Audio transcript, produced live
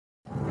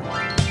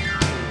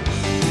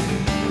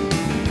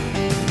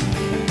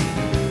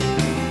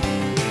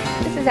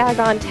is Ag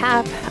on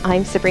Tap.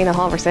 I'm Sabrina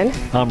Halverson.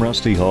 I'm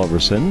Rusty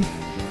Halverson.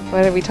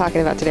 What are we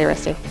talking about today,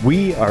 Rusty?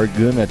 We are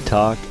going to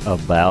talk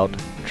about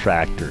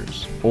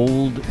tractors,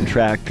 old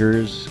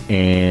tractors,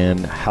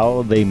 and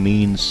how they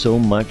mean so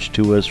much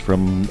to us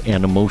from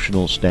an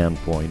emotional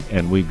standpoint.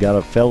 And we've got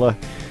a fella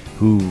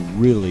who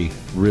really,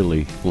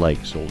 really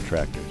likes old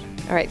tractors.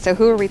 All right, so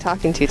who are we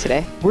talking to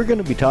today? We're going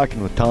to be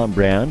talking with Tom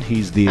Brand.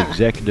 He's the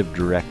executive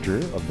director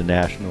of the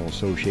National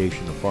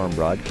Association of Farm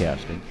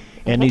Broadcasting,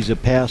 and he's a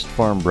past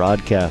farm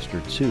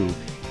broadcaster too,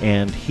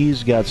 and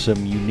he's got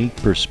some unique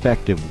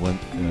perspective when...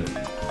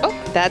 Oh,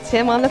 that's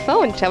him on the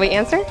phone. Shall we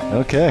answer?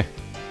 Okay.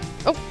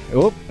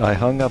 Oh, I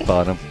hung up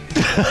on him.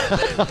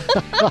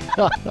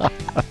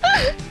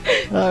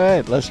 All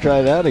right, let's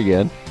try that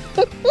again.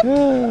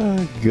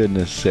 Oh,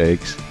 goodness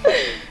sakes.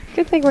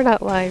 Good thing we're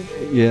not live.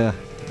 Yeah.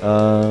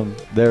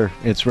 There,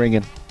 it's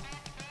ringing.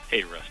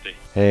 Hey, Rusty.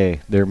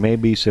 Hey, there may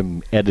be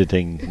some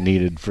editing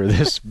needed for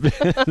this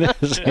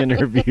this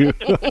interview.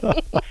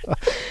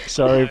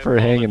 Sorry for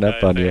hanging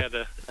up on you.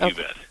 You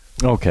bet.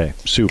 Okay,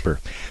 super.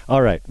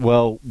 All right.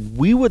 Well,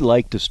 we would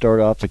like to start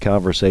off the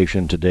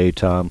conversation today,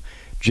 Tom,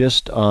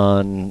 just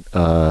on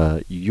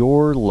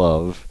your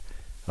love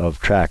of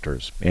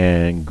tractors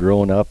and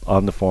growing up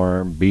on the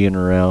farm, being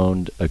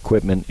around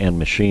equipment and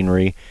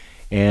machinery,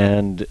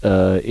 and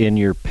in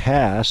your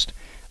past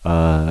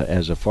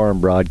as a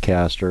farm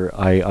broadcaster,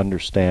 I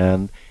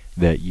understand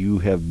that you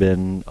have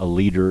been a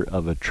leader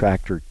of a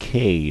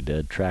tractorcade,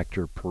 a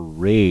tractor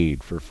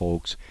parade for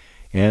folks,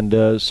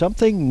 and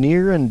something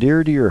near and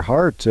dear to your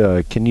heart.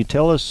 Can you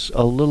tell us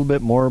a little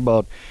bit more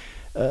about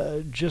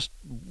just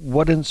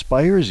what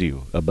inspires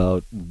you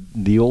about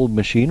the old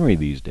machinery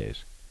these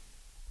days?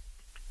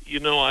 You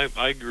know,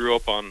 I grew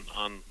up on,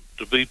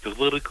 to be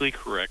politically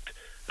correct,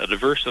 a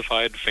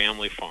diversified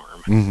family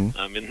farm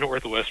in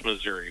northwest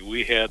Missouri.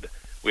 We had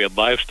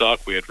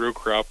livestock, we had row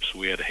crops,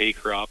 we had hay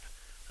crop,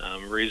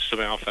 raised some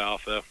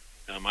alfalfa.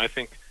 I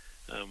think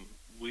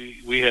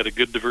we had a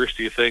good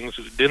diversity of things.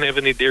 We didn't have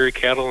any dairy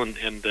cattle and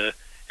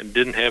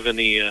didn't have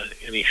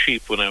any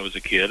sheep when I was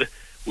a kid.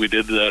 We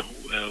did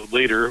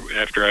later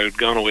after I had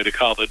gone away to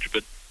college.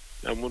 But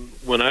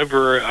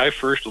whenever I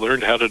first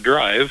learned how to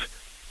drive,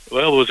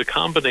 well, it was a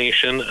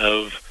combination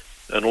of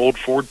an old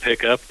Ford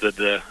pickup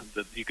that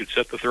you could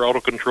set the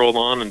throttle control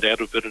on, and Dad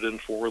would put it in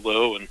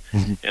 4-low,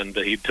 and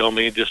he'd tell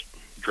me just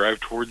drive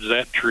towards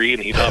that tree,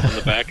 and he'd hop in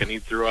the back and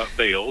he'd throw out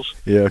bales.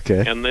 Yeah,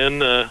 okay. And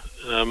then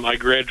I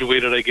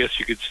graduated, I guess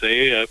you could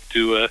say, up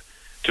to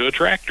a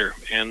tractor,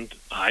 and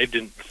I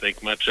didn't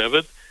think much of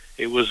it.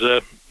 It was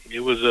a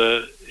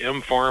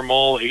M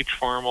Farmall, H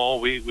Farmall.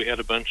 We had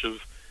a bunch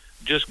of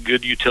just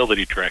good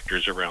utility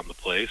tractors around the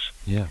place.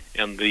 Yeah.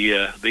 And the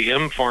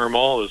M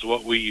Farmall is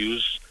what we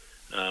use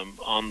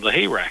on the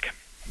hay rack.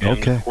 And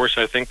okay. Of course,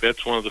 I think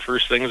that's one of the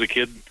first things a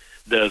kid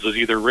does is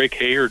either rake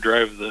hay or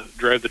drive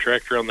the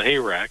tractor on the hay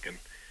rack,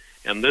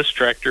 and this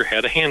tractor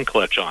had a hand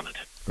clutch on it.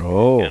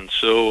 Oh. And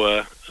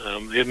so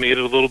it made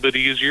it a little bit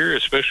easier,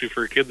 especially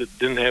for a kid that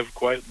didn't have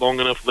quite long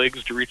enough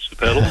legs to reach the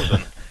pedals,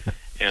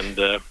 and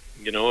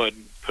I'd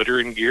put her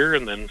in gear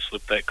and then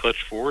slip that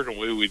clutch forward, and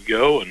away we'd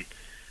go, and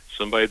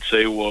somebody'd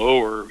say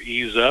whoa or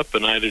ease up,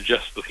 and I'd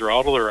adjust the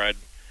throttle, or I'd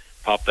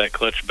pop that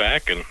clutch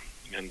back and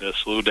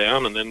slow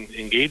down and then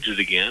engage it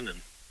again.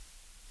 And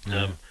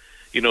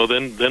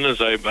then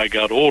as I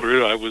got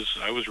older, I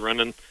was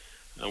running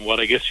what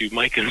I guess you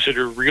might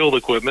consider real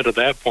equipment at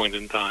that point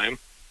in time.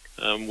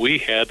 We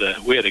had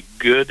a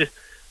good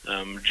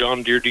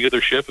John Deere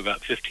dealership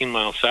about 15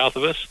 miles south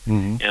of us,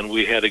 and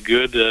we had a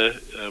good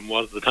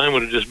what at the time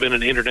would have just been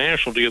an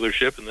international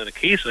dealership, and then a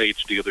Case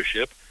IH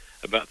dealership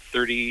about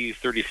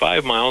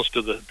 35 miles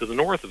to the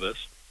north of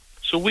us.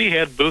 So we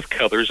had both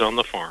colors on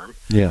the farm.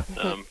 Yeah.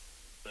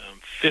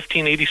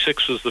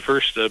 1586 was the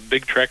first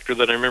big tractor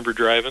that I remember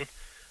driving.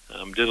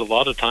 Did a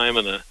lot of time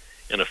in a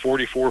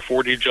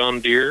 4440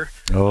 John Deere,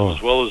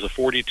 as well as a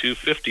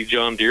 4250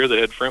 John Deere that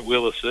had front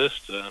wheel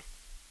assist.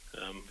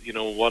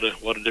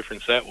 What a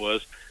difference that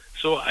was.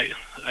 So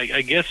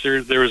I guess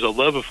there was a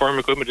love of farm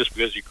equipment just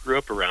because you grew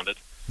up around it.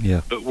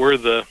 Yeah. But where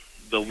the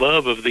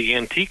love of the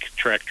antique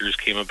tractors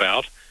came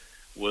about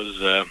was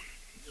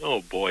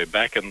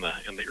back in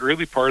the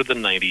early part of the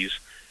 90s,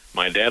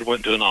 my dad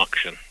went to an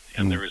auction,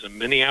 and there was a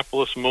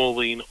Minneapolis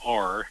Moline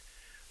R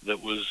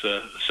that was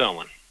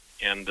selling.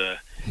 And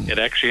it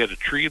actually had a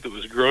tree that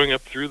was growing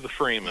up through the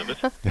frame of it.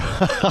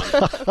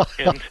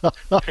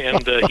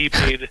 and he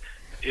paid,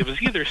 it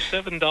was either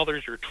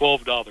 $7 or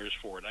 $12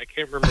 for it. I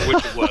can't remember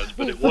which it was,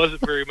 but it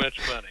wasn't very much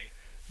money.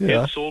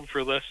 Yeah. It sold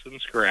for less than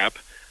scrap.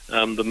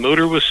 The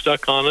motor was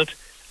stuck on it.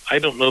 I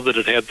don't know that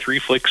it had 3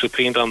 flakes of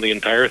paint on the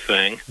entire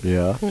thing.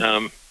 Yeah.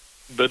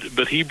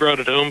 But he brought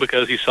it home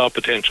because he saw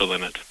potential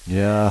in it.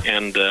 Yeah.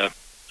 And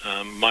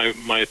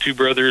my 2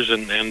 brothers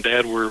and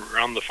Dad were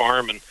on the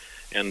farm,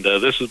 and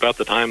this was about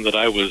the time that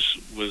I was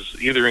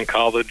either in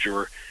college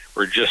or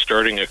just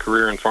starting a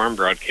career in farm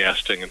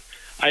broadcasting. And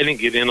I didn't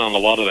get in on a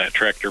lot of that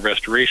tractor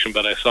restoration,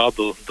 but I saw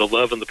the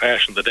love and the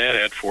passion that Dad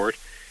had for it.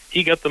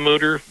 He got the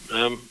motor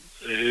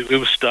it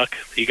was stuck.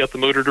 He got the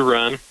motor to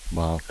run.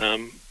 Wow.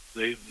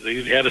 They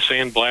had a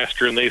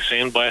sandblaster, and they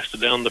sandblasted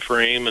down the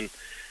frame, and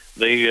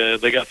they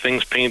got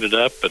things painted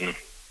up. And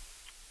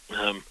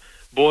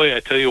boy, I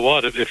tell you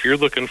what, if you're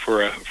looking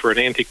for an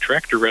antique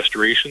tractor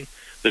restoration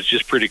that's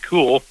just pretty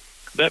cool,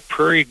 that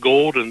prairie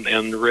gold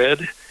and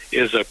red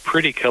is a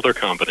pretty color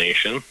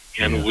combination.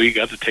 And we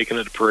got to taking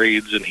it to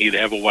parades, and he'd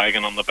have a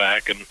wagon on the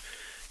back, and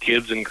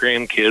kids and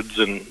grandkids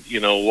and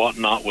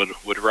whatnot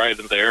would ride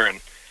in there, and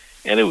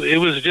it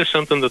was just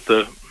something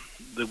that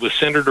was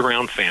centered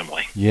around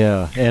family.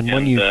 Yeah, and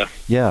when you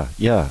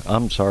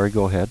I'm sorry,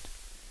 go ahead.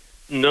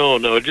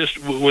 No, just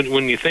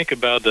when you think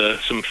about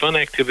some fun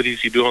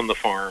activities you do on the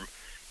farm,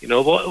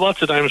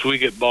 lots of times we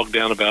get bogged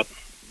down about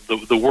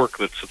the work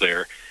that's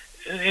there,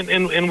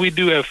 and we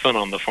do have fun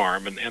on the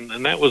farm,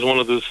 and that was one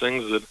of those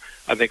things that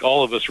I think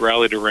all of us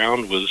rallied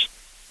around was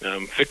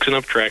fixing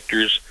up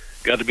tractors.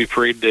 Got to be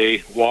parade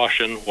day,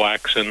 washing,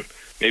 waxing,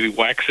 maybe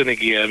waxing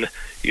again,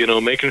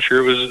 making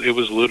sure it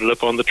was loaded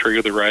up on the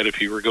trailer right if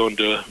you were going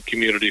to a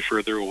community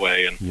further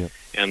away,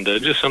 and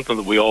just something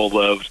that we all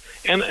loved.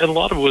 And a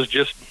lot of it was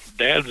just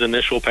Dad's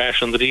initial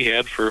passion that he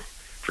had for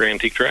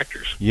antique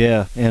tractors.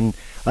 Yeah, and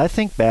I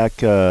think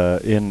back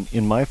in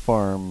my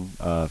farm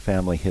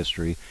family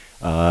history,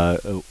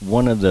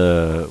 one of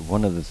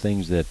the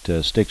things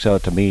that sticks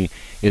out to me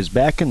is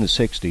back in the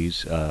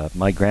 60s,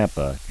 my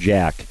grandpa,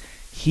 Jack,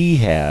 he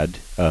had,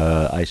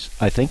 I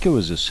think it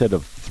was a set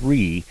of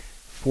 3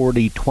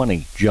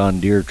 40-20 John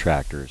Deere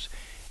tractors.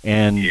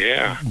 And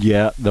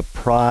the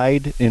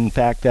Pride, in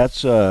fact,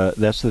 that's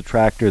the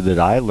tractor that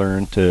I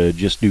learned to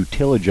just do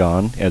tillage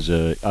on as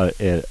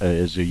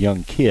a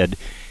young kid.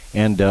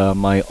 And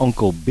my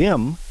Uncle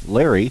Bim,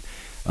 Larry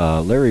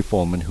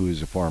Folman, who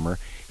is a farmer,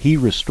 he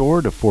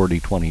restored a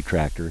 40-20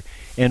 tractor.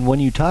 And when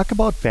you talk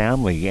about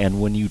family and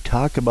when you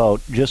talk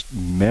about just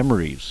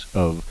memories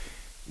of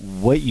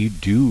what you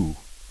do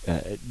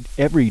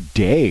every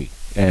day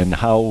and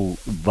how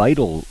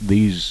vital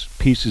these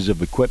pieces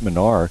of equipment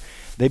are,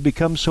 they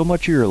become so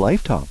much of your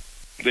life, Tom.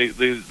 They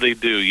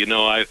do.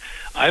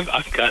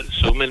 I've got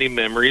so many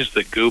memories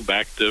that go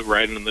back to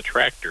riding in the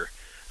tractor.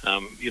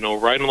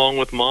 Riding along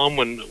with Mom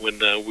when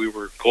we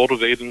were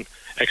cultivating,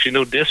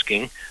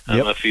 disking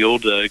a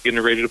field, getting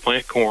ready to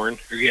plant corn,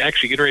 or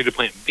actually getting ready to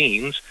plant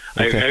beans.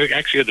 Okay. I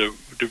actually had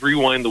to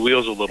rewind the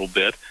wheels a little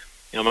bit.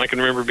 I can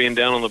remember being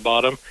down on the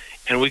bottom,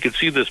 and we could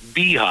see this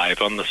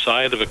beehive on the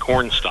side of a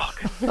corn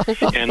stalk.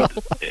 And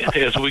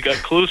as we got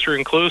closer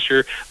and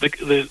closer,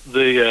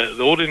 the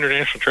old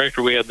International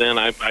tractor we had then,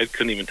 I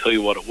couldn't even tell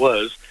you what it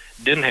was,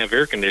 didn't have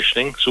air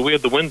conditioning, so we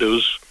had the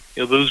windows.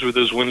 Those were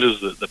those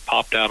windows that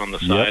popped out on the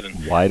side,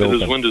 and wide open.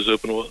 Those windows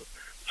open. Well,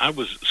 I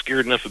was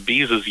scared enough of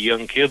bees as a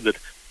young kid that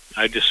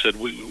I just said,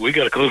 we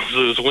got to close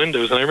those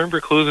windows. And I remember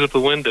closing up the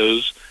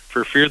windows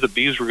for fear the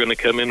bees were going to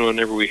come in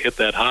whenever we hit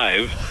that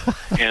hive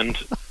and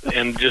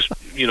just,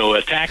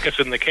 attack us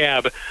in the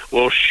cab.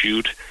 Well,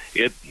 shoot,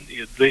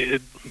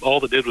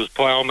 all it did was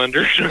plow them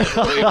under.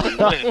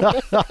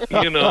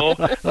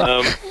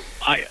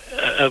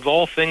 Of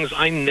all things,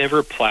 I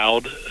never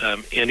plowed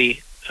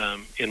any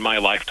in my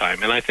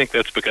lifetime, and I think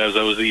that's because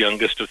I was the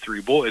youngest of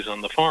 3 boys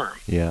on the farm.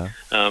 Yeah.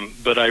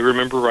 But I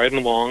remember riding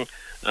along.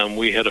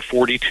 We had a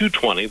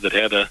 42-20 that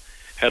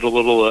had a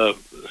little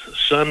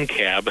sun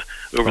cab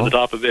over the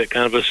top of it,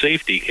 kind of a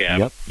safety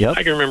cab. Yep.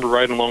 I can remember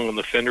riding along on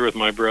the fender with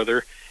my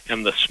brother,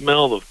 and the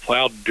smell of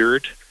plowed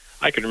dirt,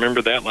 I can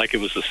remember that like it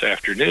was this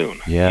afternoon.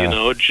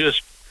 Yeah.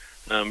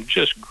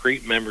 Just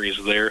great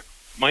memories there.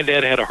 My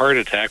dad had a heart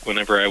attack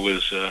whenever I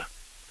was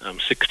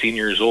 16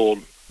 years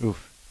old.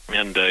 Oof.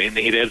 And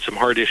he'd had some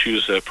heart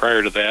issues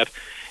prior to that,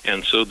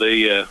 and so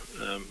they,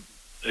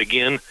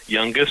 again,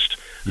 youngest,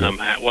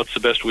 what's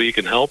the best way you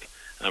can help?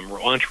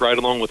 Lunch right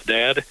along with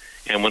Dad,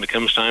 and when it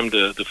comes time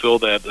to fill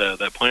that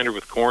planter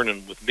with corn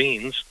and with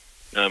beans,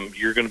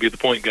 you're going to be the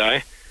point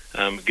guy.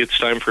 It gets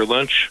time for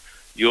lunch,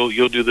 you'll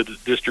do the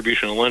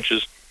distribution of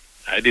lunches.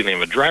 I didn't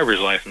have a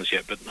driver's license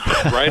yet, but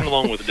riding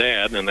along with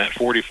Dad in that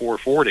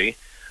 4440,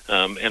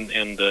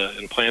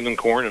 and planting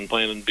corn and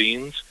planting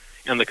beans,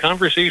 and the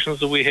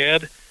conversations that we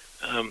had.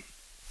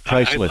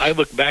 Priceless. I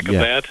look back at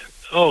that.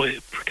 Oh,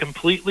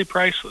 completely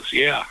priceless.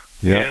 Yeah.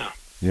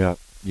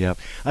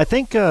 I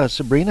think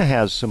Sabrina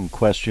has some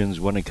questions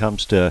when it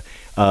comes to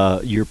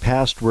your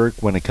past work,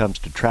 when it comes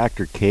to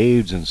tractor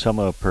caves, and some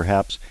of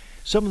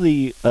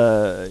the.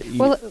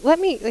 Well, let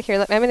me.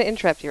 I'm going to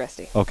interrupt you,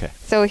 Rusty. Okay.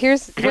 So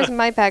here's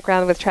my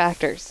background with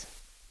tractors.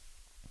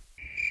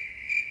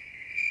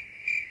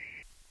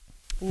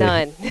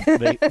 None.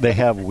 They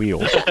have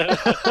wheels.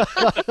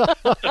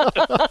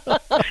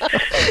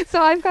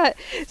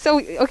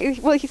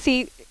 Well, you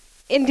see,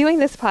 in doing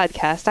this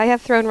podcast, I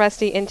have thrown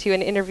Rusty into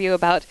an interview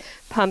about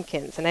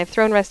pumpkins, and I've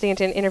thrown Rusty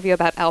into an interview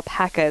about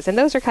alpacas, and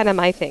those are kind of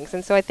my things.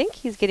 And so I think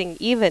he's getting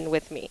even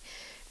with me.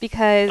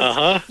 Because,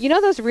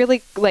 those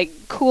really,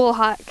 cool,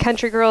 hot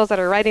country girls that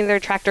are riding their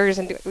tractors,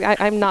 and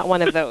I'm not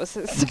one of those.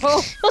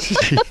 So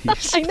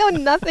I know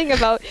nothing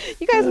about...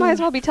 You guys might as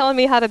well be telling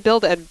me how to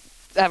build a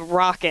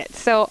rocket.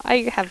 So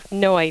I have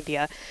no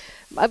idea.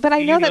 But I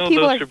know that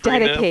people though, are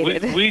Sabrina,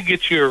 dedicated. We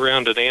get you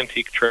around an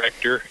antique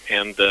tractor,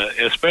 and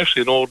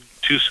especially an old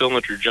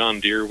 2-cylinder John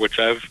Deere, which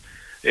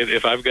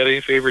if I've got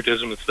any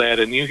favoritism, it's that.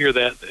 And you hear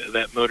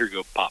that motor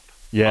go pop.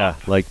 Yeah,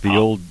 pop, like the pop,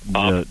 old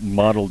pop.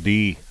 Model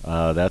D.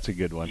 That's a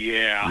good one.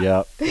 Yeah.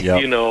 Yep.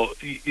 You know,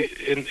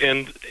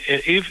 and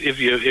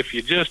if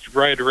you just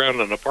ride around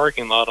in a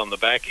parking lot on the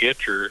back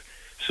hitch or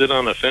sit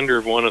on a fender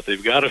of one if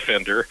they've got a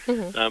fender,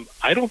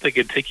 I don't think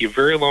it'd take you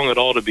very long at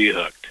all to be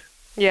hooked.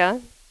 Yeah.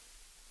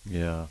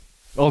 Yeah.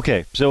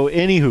 Okay. So,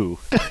 anywho.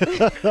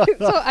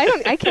 So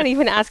I can't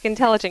even ask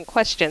intelligent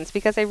questions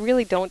because I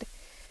really don't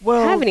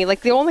have any.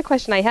 Like the only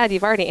question I had,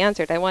 you've already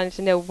answered. I wanted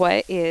to know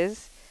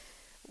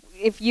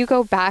if you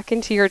go back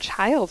into your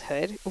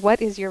childhood,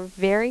 what is your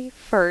very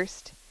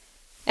first,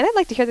 and I'd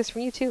like to hear this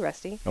from you too,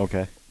 Rusty.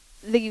 Okay.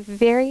 The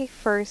very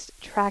first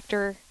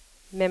tractor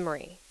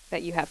memory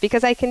that you have,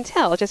 because I can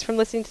tell just from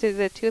listening to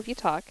the two of you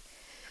talk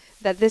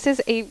that this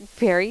is a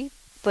very,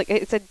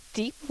 it's a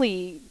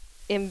deeply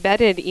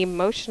embedded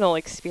emotional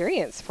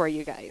experience for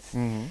you guys.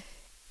 Mm-hmm.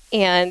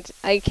 And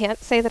I can't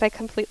say that I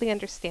completely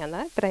understand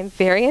that, but I'm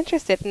very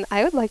interested, and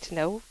I would like to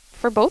know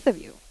for both of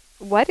you,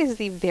 what is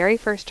the very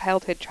first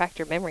childhood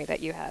tractor memory that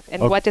you have,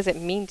 and what does it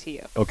mean to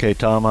you? Okay,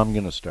 Tom, I'm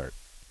going to start.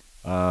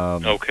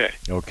 Okay.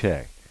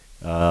 Okay.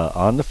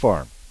 On the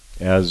farm,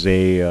 as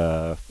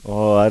I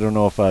don't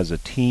know if I was a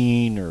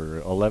teen or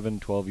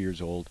 11, 12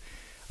 years old,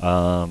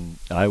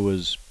 I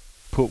was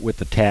put with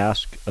the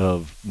task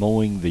of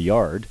mowing the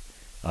yard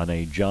on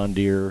a John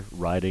Deere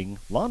riding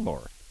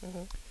lawnmower.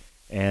 Mm-hmm.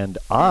 And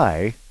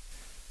I,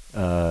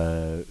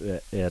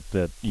 at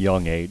that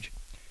young age,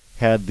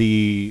 had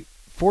the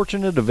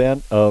fortunate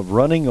event of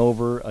running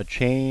over a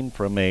chain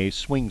from a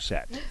swing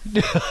set.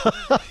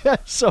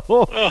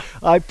 So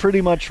I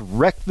pretty much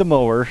wrecked the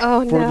mower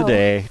for the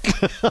day.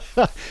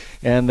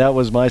 And that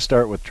was my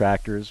start with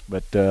tractors.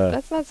 But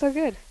that's not so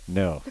good.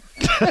 No.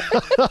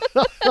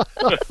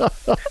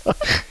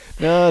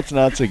 No, it's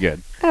not so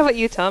good. How about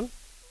you, Tom?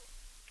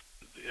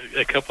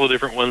 A couple of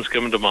different ones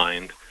come to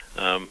mind.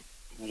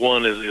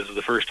 One is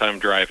the first time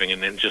driving,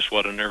 and then just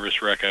what a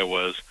nervous wreck I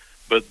was.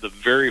 But the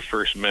very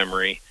first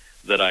memory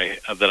that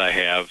I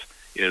have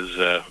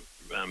is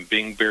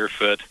being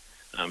barefoot.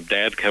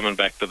 Dad coming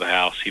back to the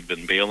house. He'd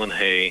been baling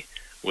hay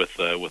with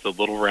a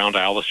little round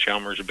Alice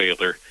Chalmers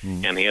baler,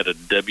 and he had a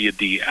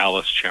WD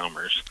Alice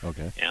Chalmers.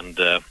 Okay. And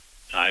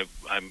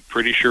I'm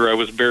pretty sure I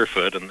was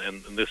barefoot,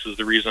 and this is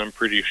the reason I'm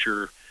pretty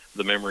sure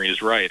the memory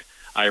is right.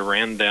 I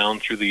ran down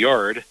through the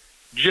yard,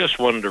 just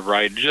wanted to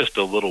ride just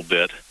a little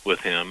bit with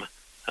him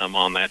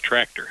on that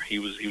tractor. He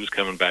was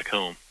coming back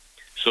home.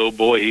 So,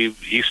 boy,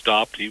 he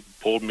stopped. He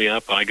pulled me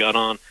up. I got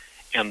on.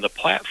 And the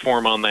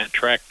platform on that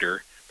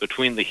tractor,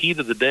 between the heat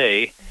of the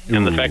day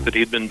and the fact that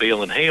he'd been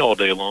baling hay all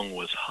day long,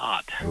 was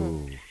hot.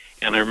 Ooh.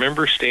 And I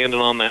remember standing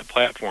on that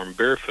platform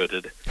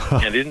barefooted,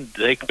 and it didn't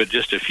take but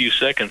just a few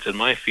seconds, and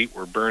my feet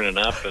were burning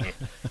up, and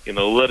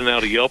letting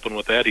out a yelping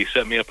with that. He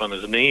set me up on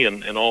his knee,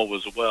 and all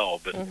was well.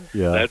 But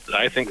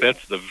I think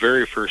that's the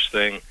very first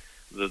thing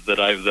that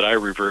I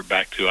revert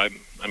back to.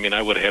 I mean,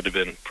 I would have had to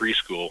have been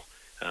preschool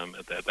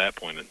at that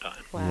point in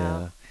time.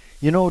 Wow.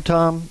 Yeah.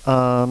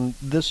 Tom,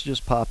 this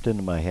just popped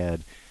into my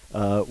head.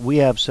 We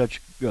have such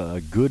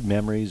good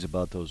memories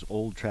about those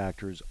old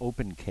tractors,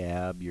 open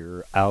cab,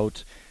 you're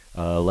out.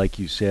 Like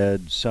you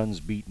said, sun's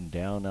beating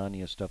down on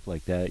you, stuff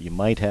like that. You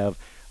might have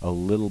a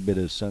little bit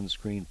of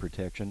sunscreen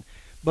protection.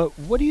 But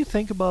what do you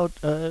think about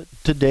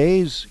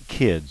today's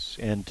kids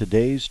and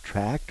today's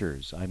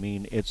tractors? I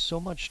mean, it's so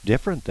much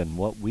different than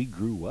what we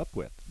grew up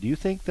with. Do you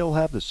think they'll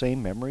have the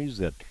same memories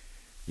that,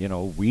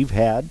 we've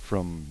had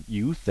from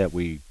youth that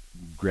we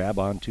grab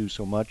onto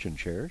so much and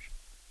cherish?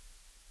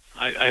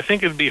 I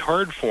think it'd be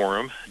hard for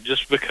them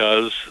just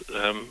because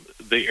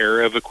the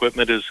era of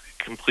equipment is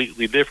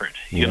completely different.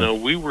 Yeah.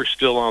 We were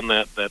still on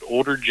that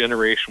older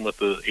generation with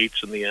the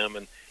H and the M,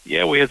 and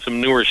we had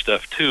some newer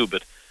stuff too,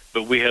 but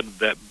we had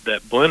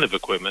that blend of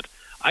equipment.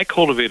 I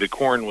cultivated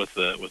corn with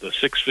a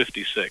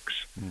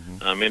 656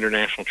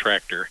 international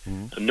tractor,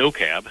 a no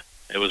cab.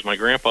 It was my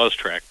grandpa's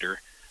tractor.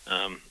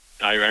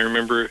 I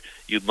remember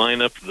you'd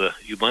line up the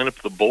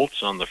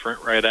bolts on the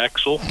front right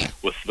axle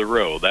with the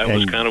row. That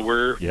was kind of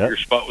where your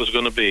spot was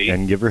going to be.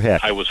 And give her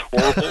heck. I was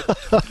horrible.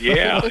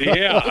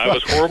 I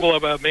was horrible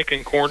about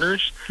making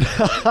corners.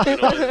 Such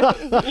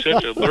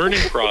a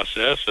learning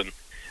process, and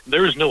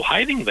there was no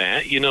hiding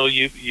that.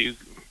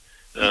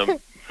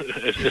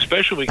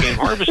 Especially when it came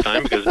harvest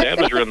time, because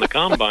Dad was running the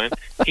combine.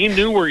 He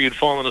knew where you'd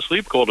fallen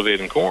asleep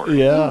cultivating corn.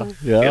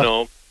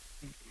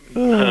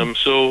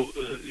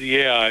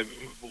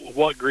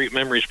 What great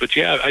memories. But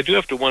I do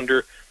have to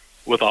wonder,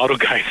 with auto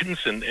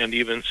guidance and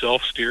even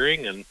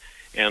self-steering and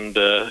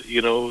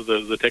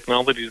the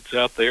technology that's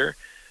out there,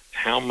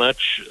 how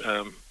much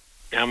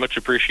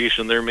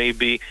appreciation there may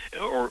be,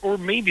 or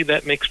maybe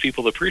that makes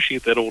people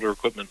appreciate that older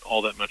equipment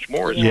all that much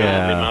more, the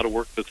amount of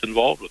work that's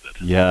involved with it.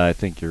 Yeah, I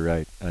think you're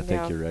right. I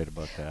think you're right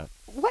about that.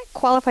 What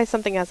qualifies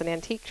something as an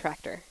antique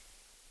tractor?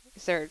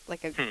 Is there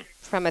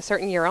from a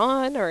certain year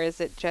on, or is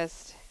it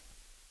just...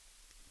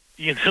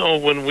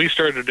 When we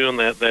started doing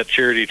that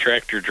charity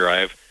tractor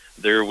drive,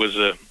 there was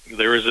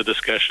a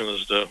discussion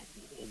as to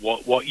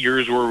what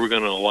years were we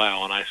going to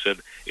allow, and I said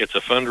it's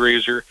a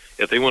fundraiser.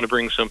 If they want to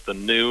bring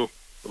something new,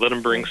 let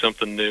them bring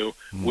something new.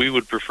 We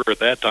would prefer at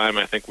that time.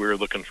 I think we were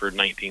looking for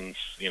 70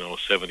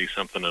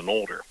 something and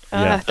older.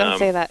 Don't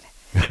say that.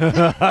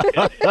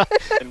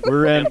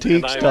 We're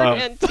antiques, Tom.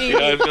 I was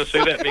going to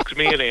say that makes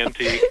me an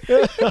antique.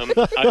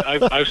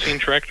 I've seen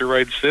tractor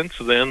rides since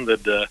then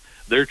that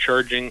they're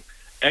charging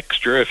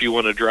extra if you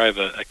want to drive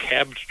a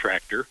cabbed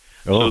tractor.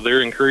 So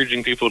they're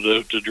encouraging people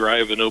to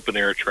drive an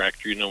open-air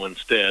tractor,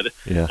 instead.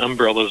 Yeah.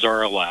 Umbrellas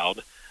are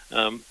allowed.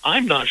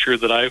 I'm not sure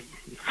that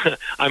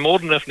I'm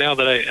old enough now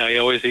that I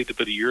always hate to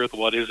put a year with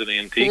what is an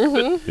antique.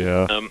 But,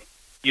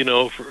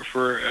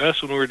 for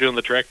us when we were doing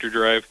the tractor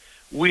drive,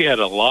 we had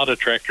a lot of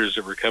tractors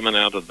that were coming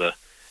out of the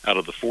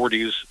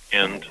 40s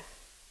and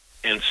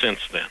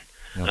since then.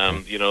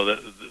 Okay.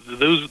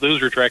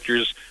 Those were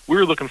tractors. We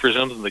were looking for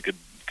something that could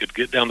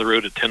get down the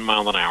road at 10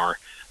 mile an hour.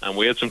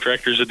 We had some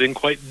tractors that didn't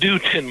quite do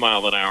 10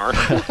 mile an hour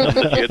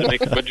that you had to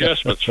make some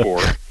adjustments for.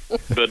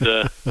 But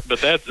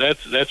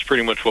that's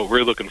pretty much what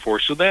we're looking for.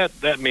 So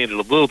that made it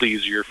a little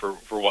easier for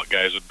what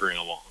guys would bring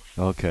along.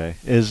 Okay.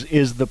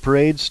 Is the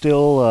parade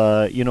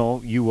still?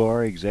 You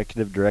are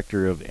executive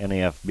director of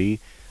NAFB,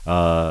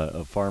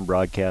 of Farm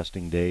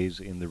Broadcasting Days,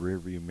 in the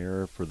rearview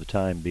mirror for the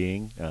time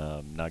being.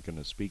 I'm not going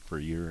to speak for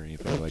a year or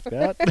anything like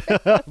that.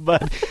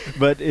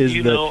 but is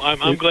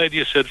I'm glad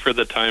you said for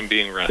the time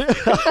being, Rusty.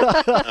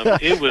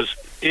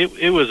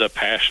 It was a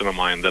passion of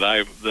mine that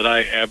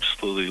I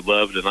absolutely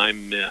loved and I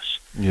miss.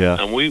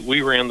 Yeah.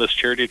 We ran this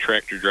charity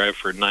tractor drive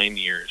for 9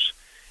 years,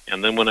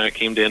 and then when I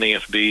came to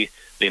NAFB,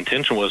 the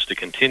intention was to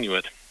continue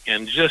it.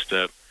 And just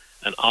an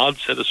odd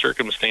set of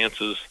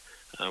circumstances.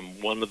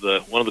 One of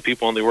the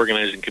people on the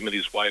organizing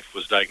committee's wife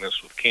was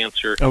diagnosed with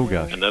cancer. Oh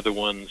gosh. Another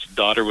one's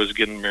daughter was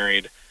getting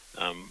married.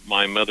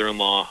 My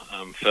mother-in-law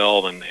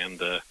fell and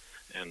had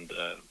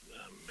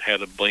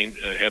a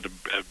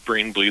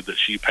brain bleed that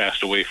she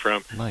passed away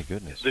from. My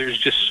goodness. There's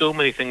just so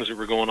many things that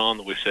were going on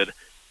that we said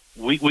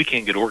we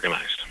can't get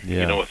organized.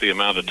 Yeah. With the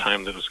amount of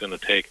time that it was going to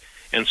take.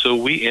 And so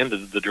we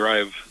ended the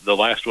drive. The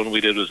last one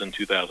we did was in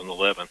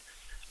 2011.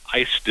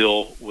 I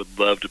still would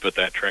love to put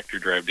that tractor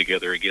drive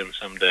together again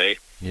someday.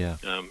 Yeah.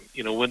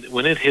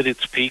 When it hit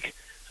its peak,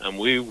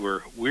 we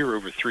were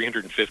over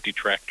 350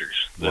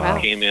 tractors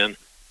that came in.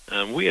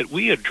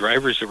 We had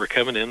drivers that were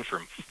coming in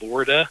from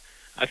Florida.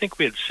 I think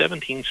we had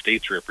 17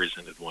 states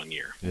represented one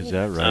year. Is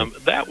that right?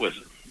 That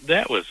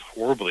was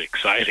horribly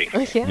exciting.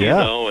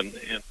 Yeah.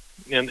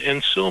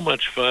 And so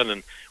much fun,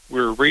 and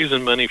we were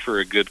raising money for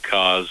a good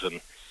cause,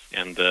 and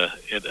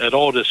it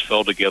all just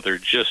fell together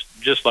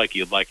just like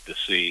you'd like to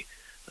see.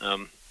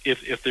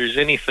 If there's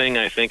anything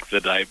I think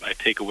that I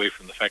take away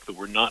from the fact that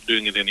we're not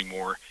doing it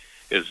anymore,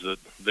 is that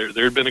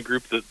there had been a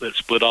group that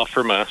split off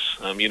from us.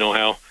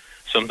 How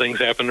some things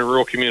happen in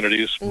rural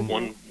communities. Mm-hmm.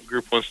 One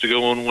group wants to go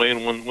one way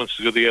and one wants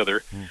to go the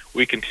other. Mm.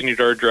 We continued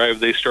our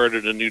drive. They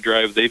started a new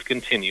drive. They've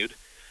continued.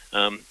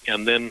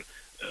 And then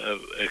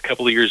a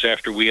couple of years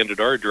after we ended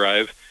our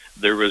drive,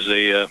 there was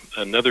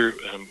another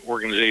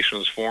organization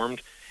was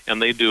formed,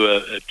 and they do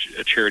a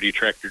charity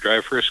tractor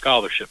drive for a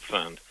scholarship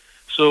fund.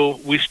 So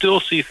we still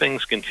see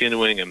things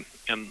continuing, and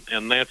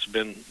that's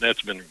been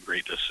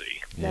great to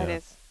see. That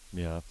is.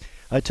 Yeah.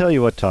 I tell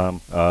you what, Tom,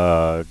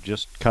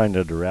 just kind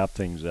of to wrap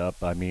things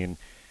up, I mean,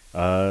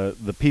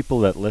 the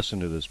people that listen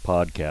to this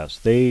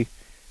podcast, they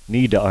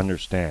need to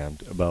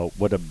understand about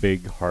what a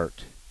big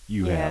heart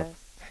you have.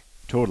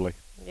 Totally.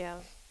 Yeah.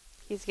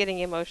 He's getting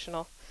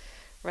emotional.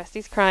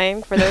 Rusty's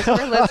crying for those who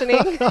are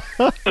listening.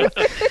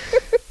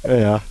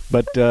 Yeah,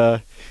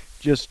 but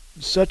just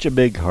such a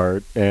big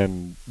heart,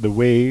 and the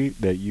way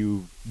that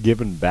you've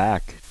given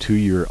back to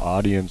your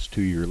audience,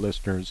 to your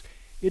listeners,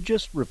 it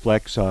just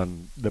reflects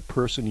on the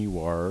person you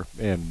are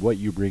and what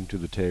you bring to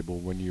the table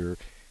when you're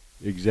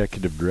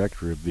executive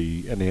director of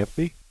the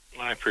NAFB.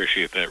 I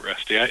appreciate that,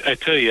 Rusty. I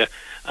tell you,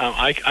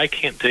 I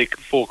can't take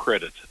full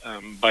credit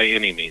by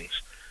any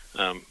means.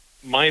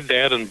 My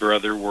dad and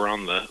brother were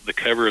on the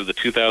cover of the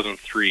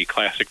 2003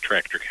 Classic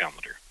Tractor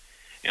Calendar.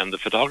 And the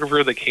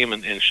photographer that came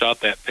and shot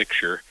that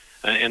picture,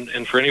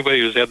 and for anybody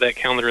who's had that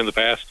calendar in the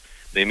past,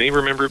 they may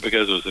remember it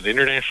because it was an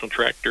International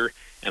tractor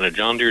and a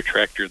John Deere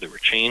tractor that were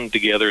chained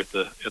together at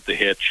the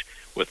hitch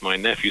with my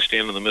nephew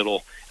standing in the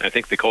middle, and I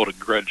think they called it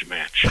grudge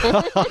match.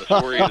 The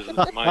story is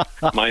that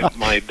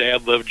my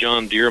dad loved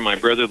John Deere, my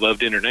brother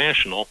loved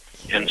International,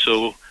 and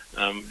so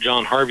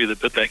John Harvey that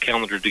put that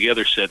calendar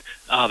together said,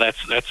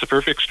 that's the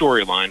perfect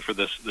storyline for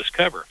this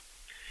cover.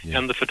 Yeah.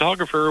 And the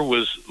photographer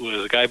was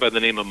a guy by the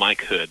name of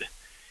Mike Hood.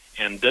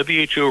 And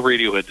WHO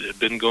Radio had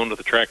been going to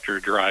the tractor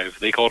drive.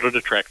 They called it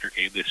a tractor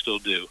cave. They still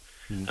do.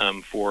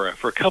 For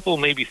a couple,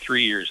 maybe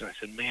 3 years. And I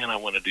said, man, I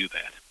want to do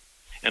that.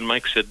 And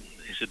Mike said,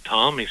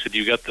 Tom,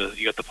 you got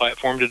the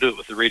platform to do it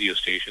with the radio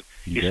station.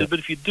 He said, but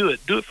if you do it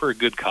for a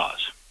good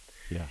cause.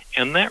 Yeah.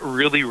 And that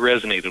really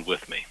resonated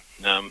with me.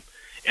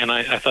 And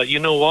I thought, you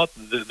know what?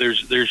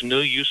 There's no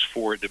use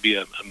for it to be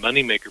a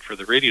moneymaker for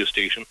the radio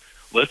station.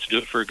 Let's do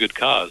it for a good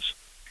cause.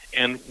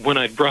 And when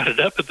I brought it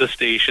up at the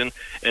station,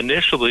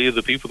 initially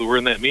the people that were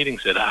in that meeting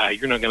said,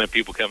 you're not going to have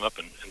people come up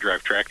and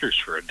drive tractors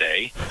for a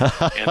day.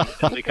 and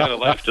they kind of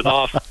laughed it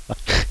off.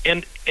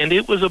 And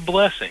it was a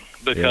blessing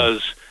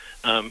because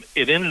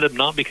it ended up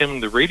not becoming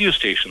the radio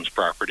station's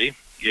property.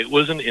 It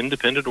was an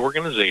independent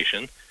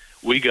organization.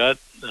 We got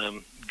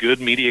good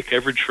media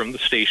coverage from the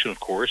station, of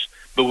course,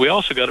 but we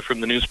also got it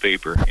from the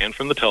newspaper and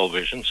from the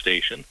television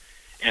station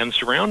and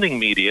surrounding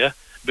media,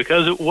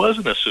 because it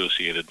wasn't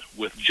associated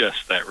with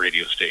just that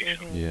radio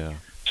station. Mm-hmm. Yeah.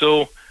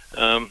 So,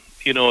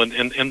 you know, and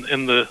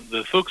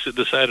the folks that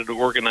decided to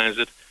organize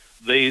it,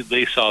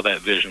 they saw that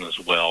vision as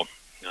well.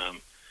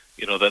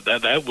 You know,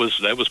 that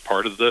was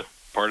part of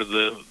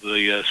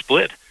the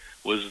split,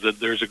 was that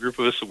there's a group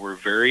of us that were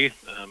very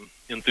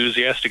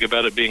enthusiastic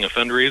about it being a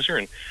fundraiser,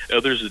 and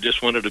others that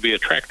just wanted to be a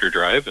tractor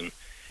drive,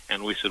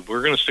 and we said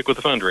we're going to stick with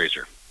the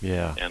fundraiser.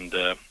 Yeah. And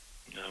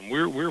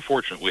we're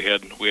fortunate. We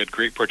had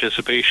great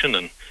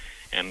participation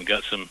and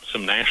got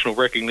some national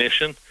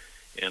recognition.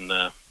 And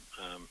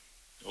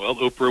well,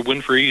 Oprah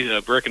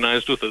Winfrey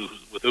recognized with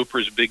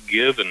Oprah's Big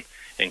Give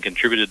and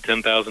contributed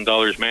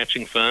 $10,000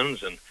 matching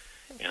funds,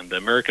 and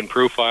American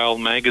Profile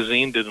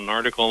magazine did an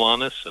article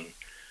on us, and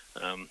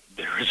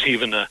there's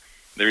even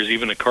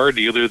a car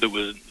dealer that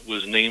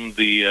was named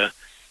the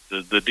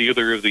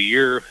dealer of the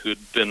year,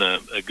 who'd been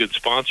a good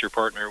sponsor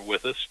partner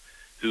with us,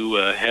 who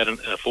had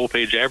a full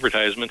page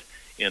advertisement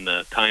in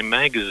Time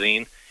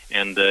magazine.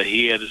 And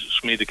he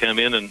asked me to come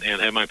in and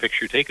have my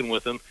picture taken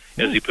with him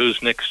as he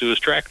posed next to his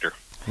tractor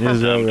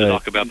to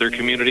talk about their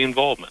community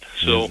involvement.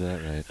 So,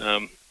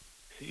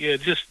 yeah,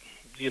 just,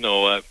 you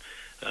know,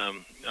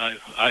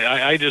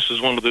 I just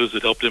was one of those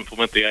that helped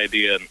implement the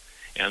idea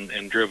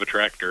and drove a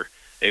tractor.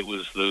 It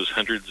was those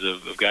hundreds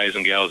of guys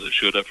and gals that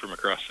showed up from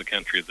across the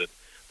country that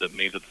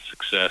made it a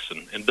success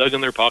and dug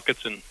in their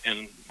pockets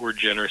and were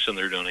generous in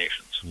their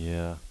donations.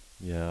 Yeah,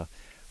 yeah.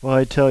 Well,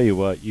 I tell you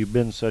what, you've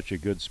been such a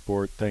good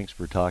sport. Thanks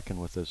for talking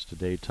with us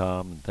today,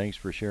 Tom, and thanks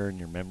for sharing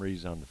your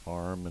memories on the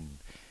farm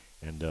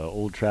and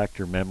old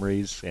tractor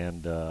memories.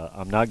 And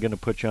I'm not going to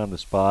put you on the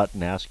spot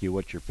and ask you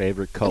what your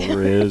favorite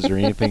color is or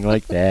anything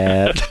like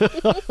that.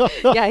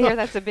 Yeah, I hear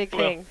that's a big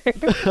thing.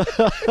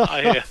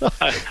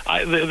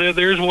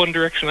 There's one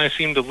direction I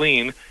seem to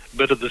lean,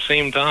 but at the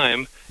same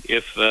time,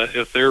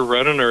 if they're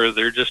running or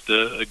they're just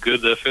a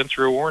good fence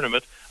row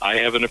ornament, I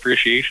have an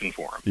appreciation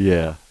for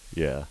them.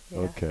 Yeah.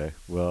 Okay.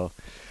 Well,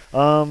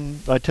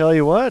 I tell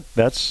you what,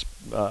 that's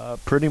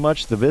pretty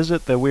much the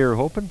visit that we were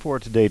hoping for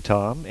today,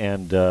 Tom.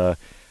 And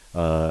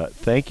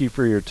thank you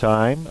for your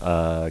time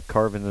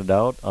carving it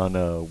out on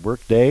a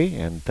work day,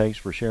 and thanks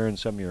for sharing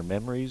some of your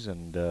memories.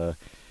 And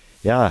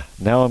yeah,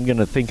 now I'm going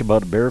to think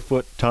about a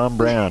barefoot Tom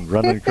Brand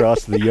running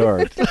across the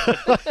yard.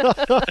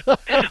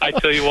 I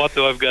tell you what,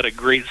 though, I've got a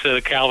great set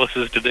of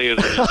calluses today as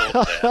a result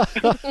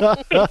of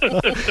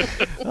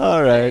that.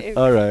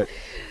 All right.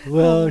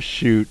 Well,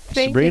 shoot.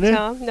 Thank Sabrina? you,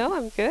 Tom. No,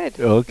 I'm good.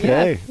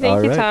 Okay. Yeah,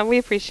 thank you, Tom. We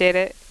appreciate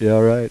it. Yeah,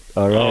 all right.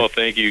 Oh,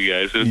 thank you,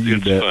 guys.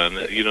 It's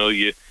fun. You know,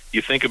 you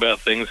think about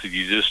things that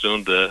you just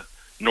don't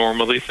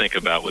normally think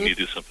about when you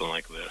do something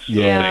like this. So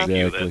yeah,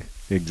 thank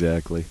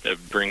exactly.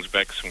 That brings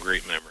back some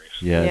great memories.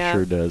 Yeah,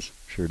 sure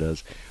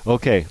does.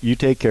 Okay, you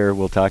take care.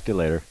 We'll talk to you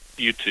later.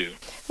 You too.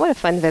 What a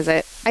fun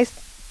visit. I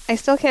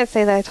still can't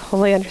say that I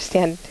totally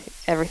understand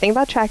everything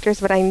about tractors,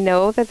 but I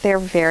know that they're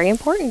very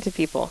important to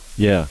people.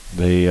 Yeah,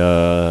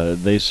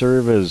 they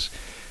serve as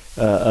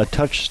a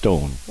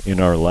touchstone in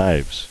our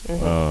lives.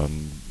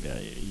 Mm-hmm.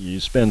 You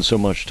spend so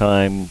much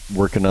time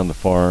working on the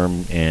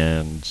farm,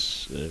 and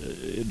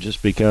it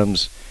just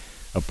becomes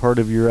a part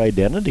of your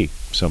identity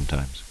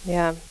sometimes.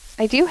 Yeah.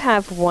 I do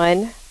have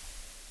one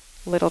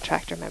little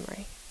tractor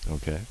memory.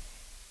 Okay.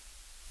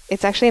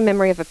 It's actually a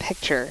memory of a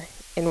picture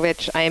in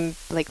which I'm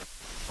like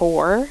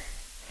 4,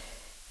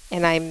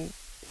 and I'm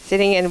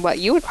sitting in what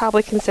you would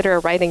probably consider a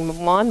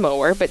riding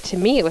lawnmower, but to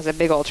me it was a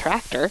big old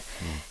tractor.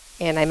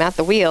 And I'm at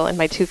the wheel, and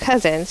my 2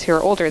 cousins, who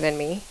are older than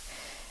me,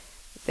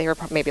 they were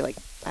maybe like,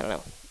 I don't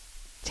know,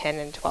 10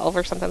 and 12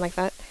 or something like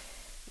that.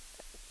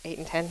 8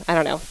 and 10, I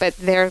don't know. But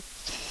they're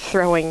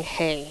throwing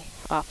hay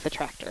off the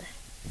tractor.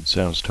 It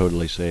sounds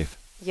totally safe.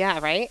 Yeah,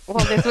 right?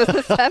 Well, this was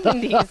the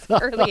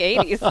 70s, early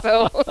 80s,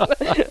 so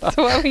that's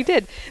what we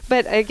did.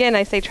 But again,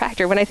 I say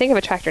tractor. When I think of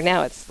a tractor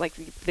now, it's like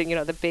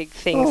the big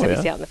things that we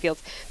see out in the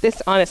fields.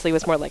 This honestly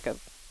was more like a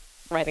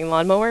riding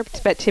lawnmower.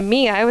 But to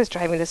me, I was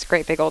driving this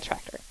great big old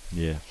tractor.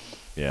 Yeah.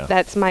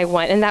 That's my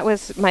one, and that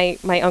was my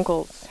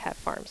uncles have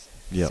farms.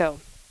 Yep. So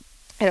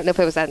I don't know if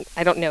it was at,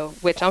 I don't know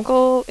which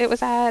uncle it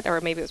was at,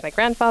 or maybe it was my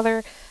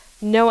grandfather.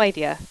 No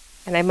idea.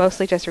 And I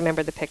mostly just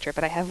remember the picture,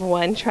 but I have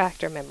one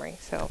tractor memory.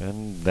 So.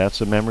 And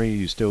that's a memory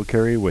you still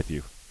carry with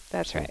you.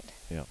 That's right.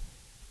 Yeah.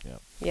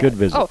 Yeah. Good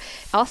visit. Oh,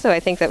 also, I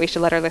think that we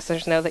should let our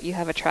listeners know that you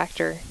have a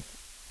tractor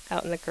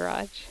out in the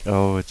garage.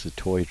 Oh, it's a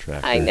toy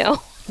tractor. I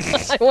know.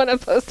 I want to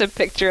post a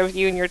picture of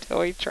you and your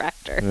toy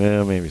tractor.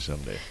 Well, maybe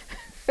someday.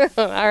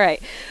 All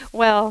right.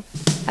 Well,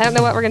 I don't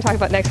know what we're going to talk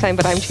about next time,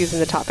 but I'm choosing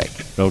the topic.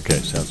 Okay,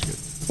 sounds good.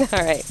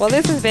 All right. Well,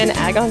 this has been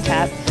Ag on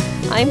Tap.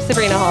 I'm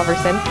Sabrina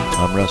Halverson.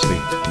 I'm Rusty.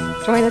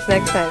 Join us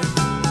next time.